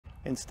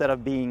instead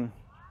of being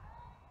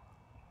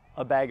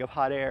a bag of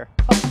hot air.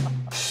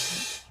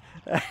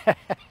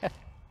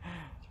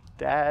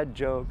 Dad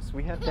jokes.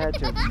 We have dad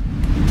jokes.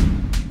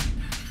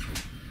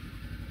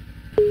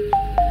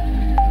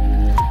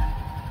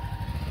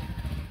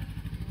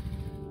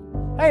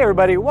 Hey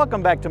everybody,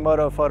 welcome back to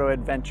Moto Photo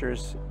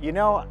Adventures. You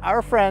know,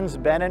 our friends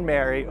Ben and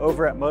Mary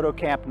over at Moto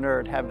Camp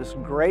Nerd have this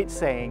great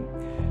saying.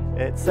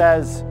 It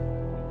says,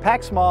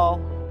 pack small,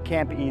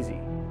 camp easy.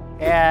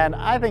 And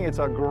I think it's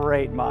a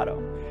great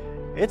motto.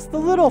 It's the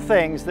little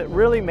things that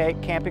really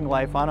make camping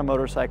life on a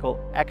motorcycle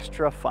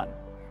extra fun.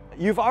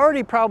 You've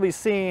already probably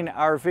seen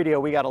our video.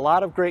 We got a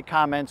lot of great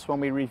comments when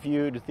we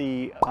reviewed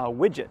the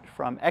widget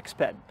from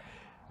Xped.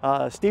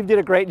 Steve did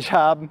a great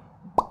job.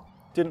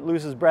 Didn't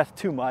lose his breath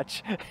too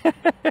much.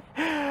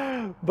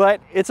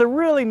 But it's a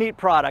really neat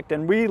product,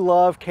 and we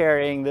love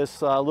carrying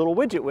this little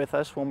widget with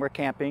us when we're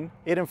camping.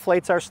 It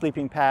inflates our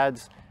sleeping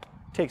pads,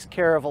 takes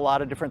care of a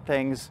lot of different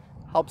things,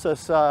 helps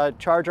us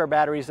charge our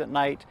batteries at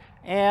night,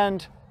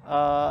 and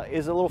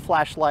is a little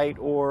flashlight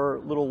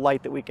or little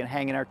light that we can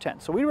hang in our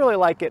tent. So we really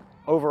like it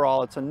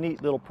overall. It's a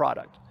neat little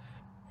product.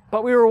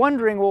 But we were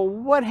wondering, well,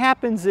 what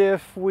happens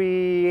if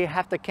we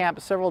have to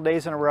camp several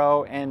days in a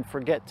row and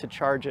forget to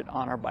charge it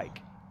on our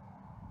bike?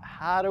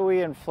 How do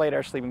we inflate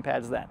our sleeping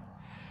pads then?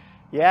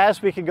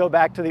 Yes, we could go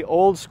back to the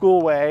old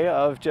school way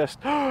of just,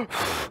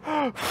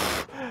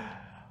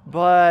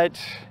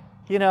 but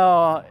you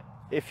know,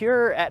 if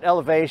you're at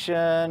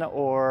elevation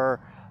or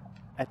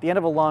at the end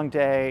of a long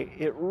day,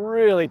 it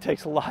really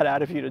takes a lot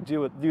out of you to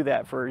do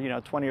that for,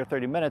 20 or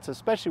 30 minutes,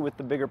 especially with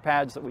the bigger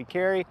pads that we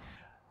carry.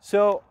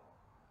 So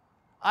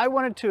I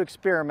wanted to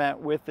experiment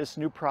with this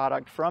new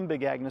product from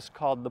Big Agnes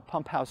called the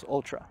Pumphouse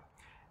Ultra.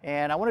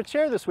 And I want to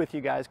share this with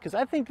you guys because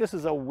I think this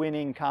is a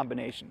winning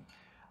combination.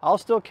 I'll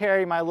still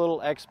carry my little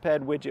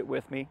Xped widget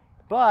with me,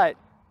 but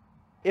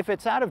if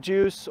it's out of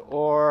juice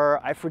or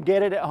I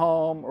forget it at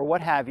home or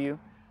what have you,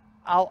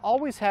 I'll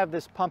always have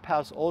this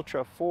Pumphouse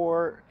Ultra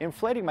for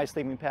inflating my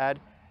sleeping pad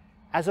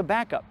as a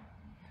backup.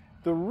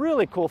 The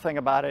really cool thing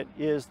about it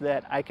is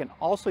that I can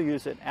also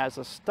use it as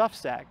a stuff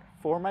sack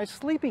for my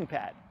sleeping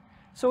pad.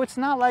 So it's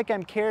not like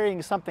I'm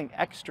carrying something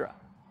extra.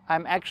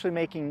 I'm actually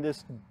making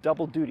this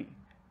double duty.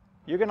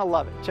 You're gonna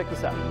love it. Check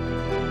this out.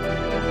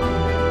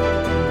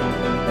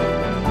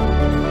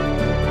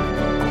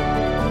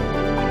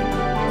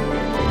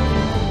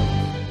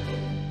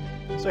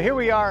 So here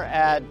we are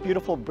at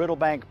beautiful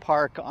Brittlebank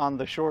Park on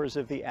the shores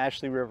of the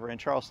Ashley River in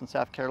Charleston,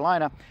 South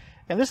Carolina.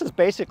 And this is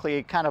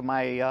basically kind of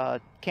my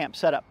camp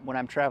setup when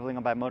I'm traveling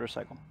on my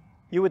motorcycle.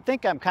 You would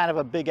think I'm kind of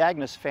a Big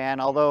Agnes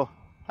fan, although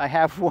I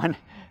have one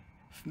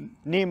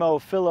Nemo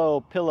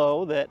Philo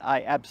pillow that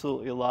I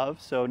absolutely love.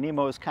 So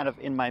Nemo is kind of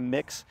in my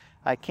mix.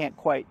 I can't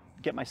quite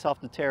get myself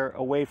to tear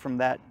away from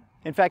that.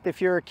 In fact, if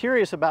you're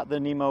curious about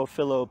the Nemo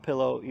Philo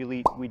Pillow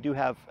Elite, we do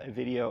have a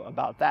video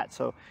about that,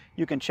 so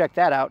you can check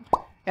that out.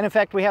 And in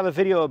fact, we have a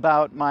video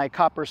about my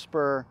Copper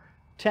Spur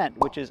tent,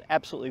 which is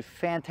absolutely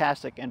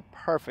fantastic and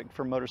perfect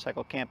for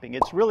motorcycle camping.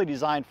 It's really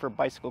designed for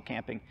bicycle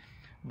camping,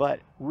 but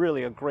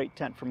really a great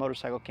tent for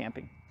motorcycle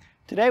camping.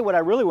 Today, what I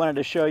really wanted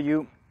to show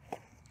you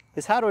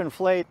is how to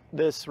inflate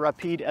this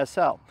Rapide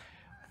SL.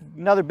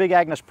 Another Big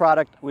Agnes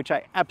product, which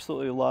I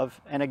absolutely love,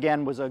 and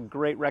again was a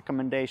great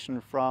recommendation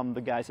from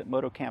the guys at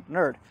Moto Camp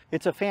Nerd.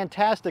 It's a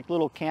fantastic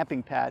little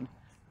camping pad,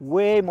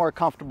 way more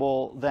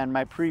comfortable than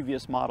my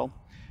previous model,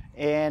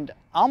 and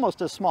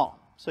almost as small.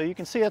 So you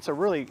can see it's a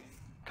really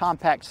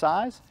compact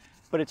size,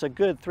 but it's a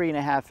good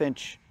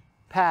 3.5-inch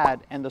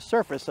pad, and the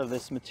surface of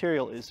this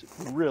material is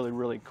really,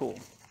 really cool.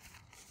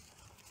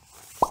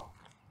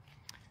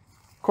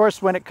 Of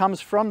course, when it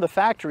comes from the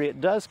factory, it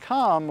does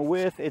come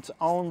with its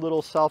own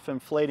little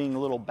self-inflating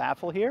little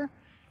baffle here.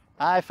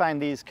 I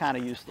find these kind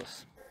of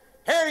useless.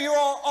 Here you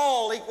are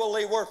all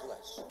equally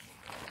worthless.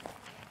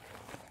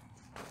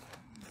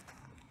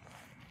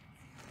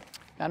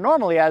 Now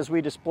normally, as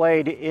we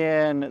displayed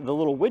in the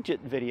little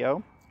widget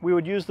video, we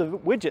would use the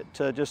widget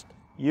to just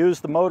use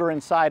the motor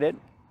inside it,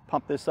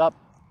 pump this up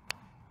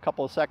a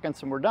couple of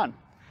seconds, and we're done.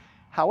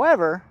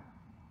 However,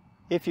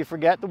 if you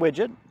forget the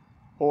widget,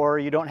 or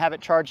you don't have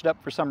it charged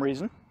up for some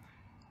reason,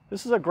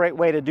 this is a great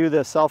way to do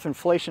the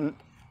self-inflation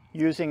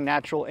using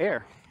natural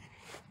air.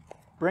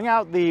 Bring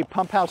out the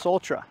Pumphouse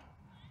Ultra.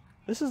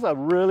 This is a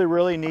really,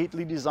 really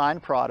neatly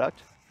designed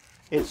product.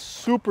 It's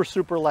super,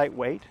 super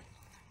lightweight,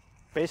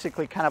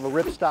 basically kind of a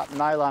ripstop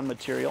nylon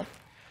material.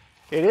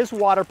 It is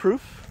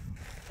waterproof,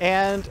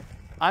 and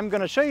I'm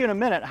gonna show you in a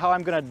minute how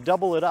I'm gonna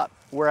double it up,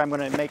 where I'm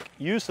gonna make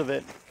use of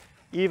it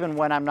even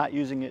when I'm not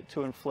using it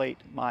to inflate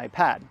my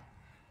pad.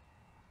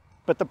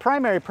 But the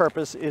primary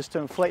purpose is to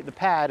inflate the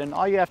pad, and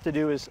all you have to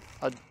do is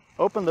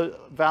open the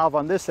valve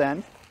on this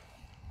end,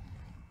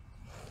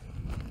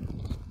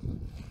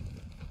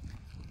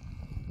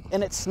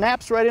 and it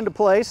snaps right into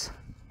place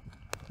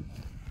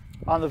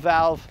on the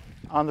valve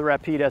on the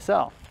Rapide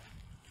SL.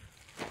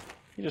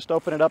 You just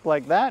open it up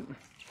like that,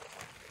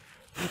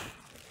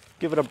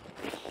 give it a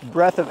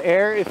breath of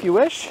air if you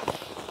wish.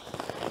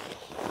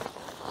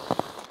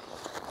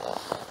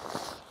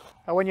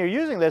 Now when you're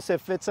using this,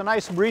 if it's a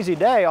nice breezy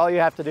day, all you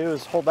have to do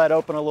is hold that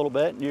open a little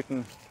bit and you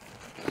can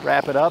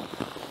wrap it up.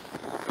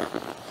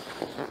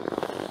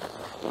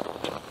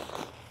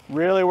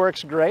 Really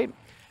works great.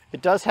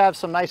 It does have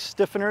some nice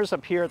stiffeners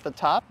up here at the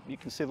top. You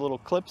can see the little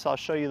clips. I'll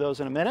show you those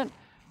in a minute.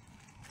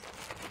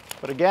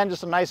 But again,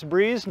 just a nice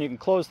breeze and you can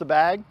close the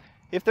bag.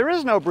 If there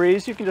is no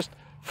breeze, you can just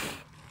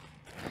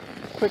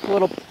quick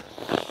little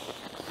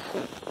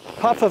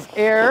puff of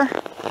air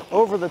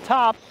over the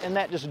top and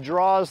that just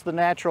draws the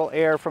natural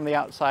air from the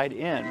outside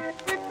in.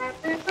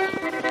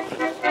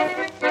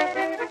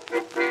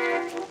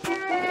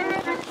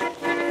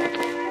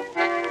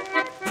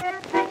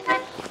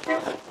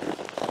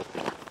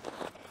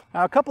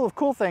 Now a couple of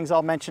cool things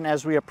I'll mention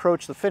as we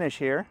approach the finish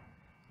here.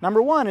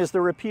 Number one is the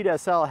Rapide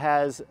SL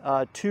has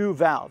two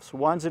valves.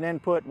 One's an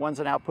input, one's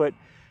an output.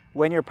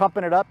 When you're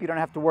pumping it up, you don't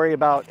have to worry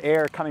about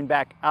air coming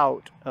back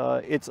out.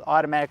 It's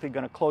automatically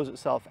going to close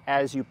itself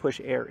as you push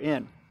air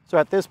in. So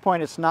at this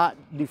point, it's not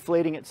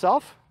deflating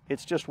itself.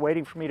 It's just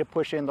waiting for me to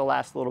push in the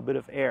last little bit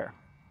of air.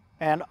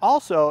 And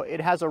also, it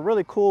has a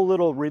really cool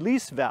little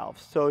release valve.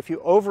 So if you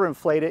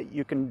overinflate it,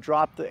 you can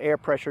drop the air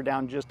pressure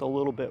down just a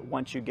little bit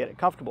once you get it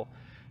comfortable.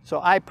 So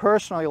I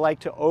personally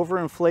like to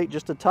overinflate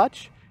just a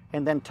touch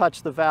and then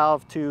touch the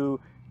valve to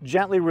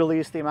gently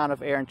release the amount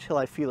of air until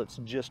I feel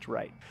it's just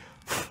right.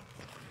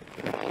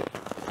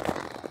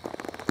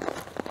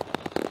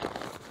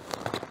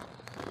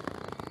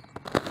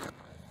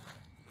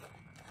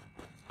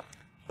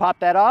 Pop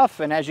that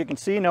off, and as you can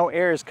see, no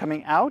air is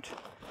coming out.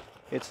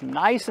 It's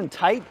nice and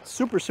tight,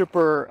 super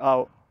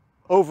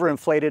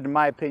overinflated in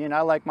my opinion. I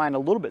like mine a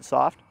little bit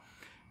soft.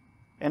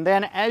 And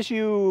then as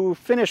you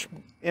finish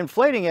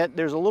inflating it,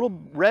 there's a little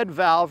red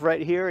valve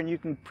right here, and you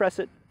can press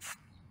it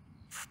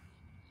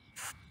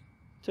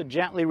to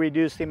gently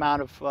reduce the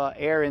amount of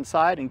air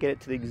inside and get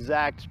it to the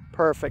exact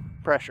perfect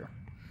pressure.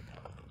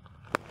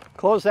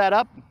 Close that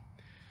up.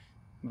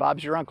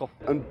 Bob's your uncle.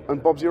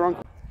 And Bob's your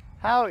uncle.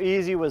 How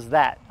easy was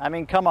that? I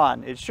mean, come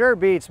on. It sure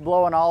beats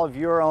blowing all of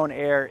your own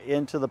air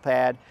into the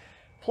pad.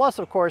 Plus,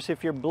 of course,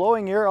 if you're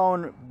blowing your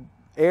own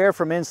air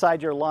from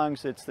inside your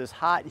lungs, it's this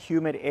hot,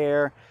 humid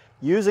air.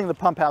 Using the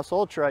Pumphouse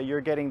Ultra, you're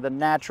getting the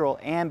natural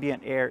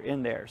ambient air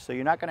in there. So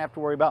you're not going to have to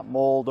worry about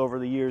mold over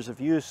the years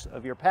of use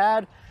of your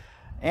pad.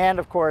 And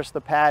of course,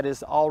 the pad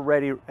is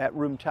already at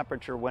room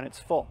temperature when it's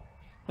full.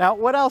 Now,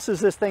 what else is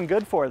this thing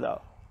good for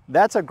though?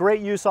 That's a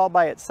great use all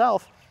by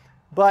itself.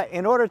 But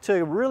in order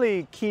to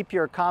really keep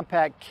your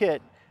compact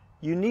kit,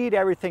 you need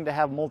everything to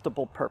have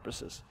multiple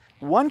purposes.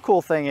 One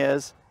cool thing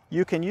is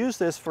you can use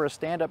this for a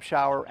stand-up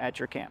shower at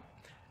your camp.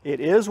 It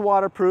is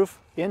waterproof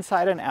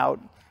inside and out.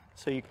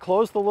 So you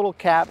close the little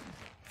cap,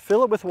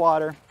 fill it with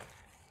water,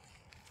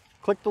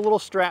 click the little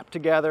strap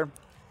together,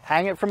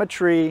 hang it from a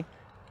tree,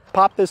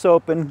 pop this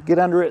open, get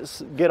under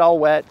it, get all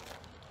wet,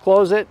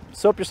 close it,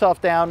 soap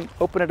yourself down,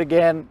 open it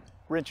again,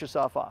 rinse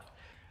yourself off.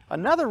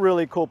 Another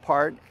really cool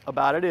part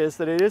about it is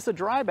that it is a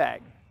dry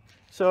bag.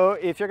 So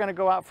if you're going to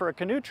go out for a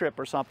canoe trip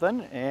or something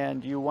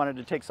and you wanted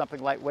to take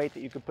something lightweight that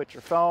you could put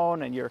your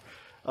phone and your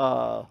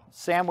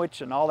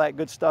sandwich and all that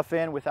good stuff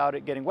in without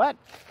it getting wet,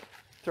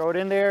 throw it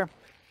in there.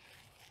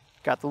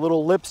 Got the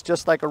little lips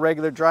just like a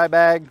regular dry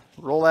bag.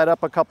 Roll that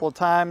up a couple of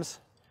times,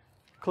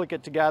 click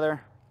it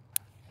together,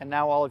 and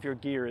now all of your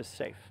gear is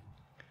safe.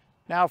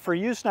 Now for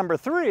use number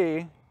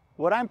 3,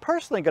 what I'm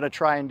personally going to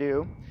try and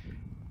do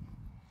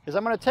is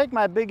I'm going to take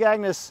my Big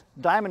Agnes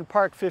Diamond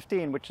Park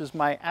 15, which is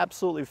my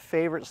absolutely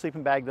favorite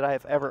sleeping bag that I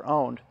have ever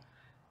owned,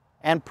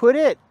 and put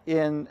it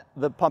in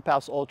the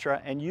Pumphouse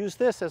Ultra and use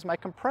this as my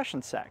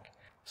compression sack.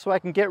 So I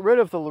can get rid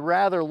of the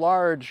rather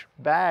large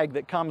bag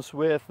that comes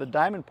with the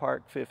Diamond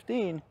Park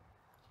 15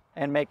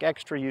 and make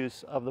extra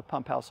use of the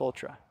Pumphouse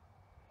Ultra.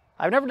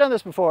 I've never done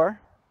this before,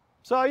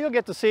 so you'll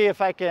get to see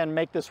if I can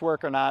make this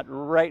work or not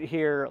right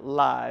here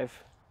live.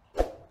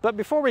 But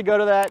before we go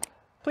to that,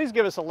 please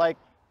give us a like,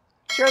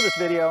 share this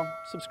video,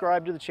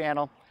 subscribe to the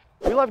channel.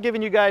 We love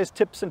giving you guys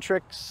tips and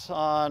tricks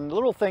on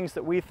little things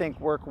that we think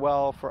work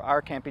well for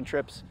our camping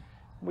trips.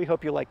 We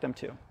hope you like them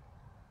too.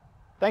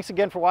 Thanks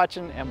again for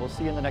watching, and we'll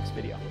see you in the next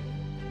video.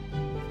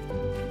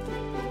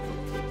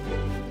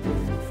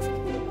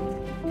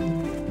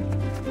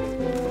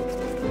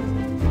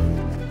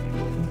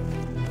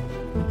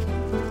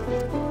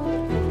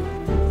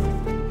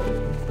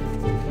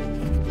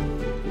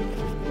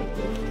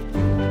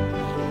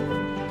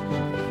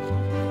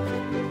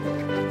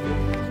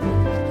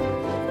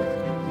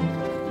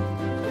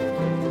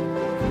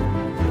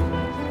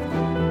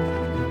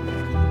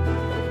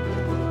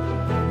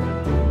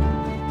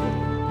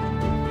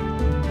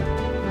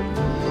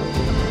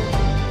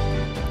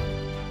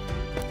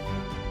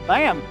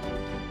 Bam!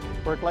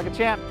 Work like a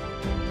champ.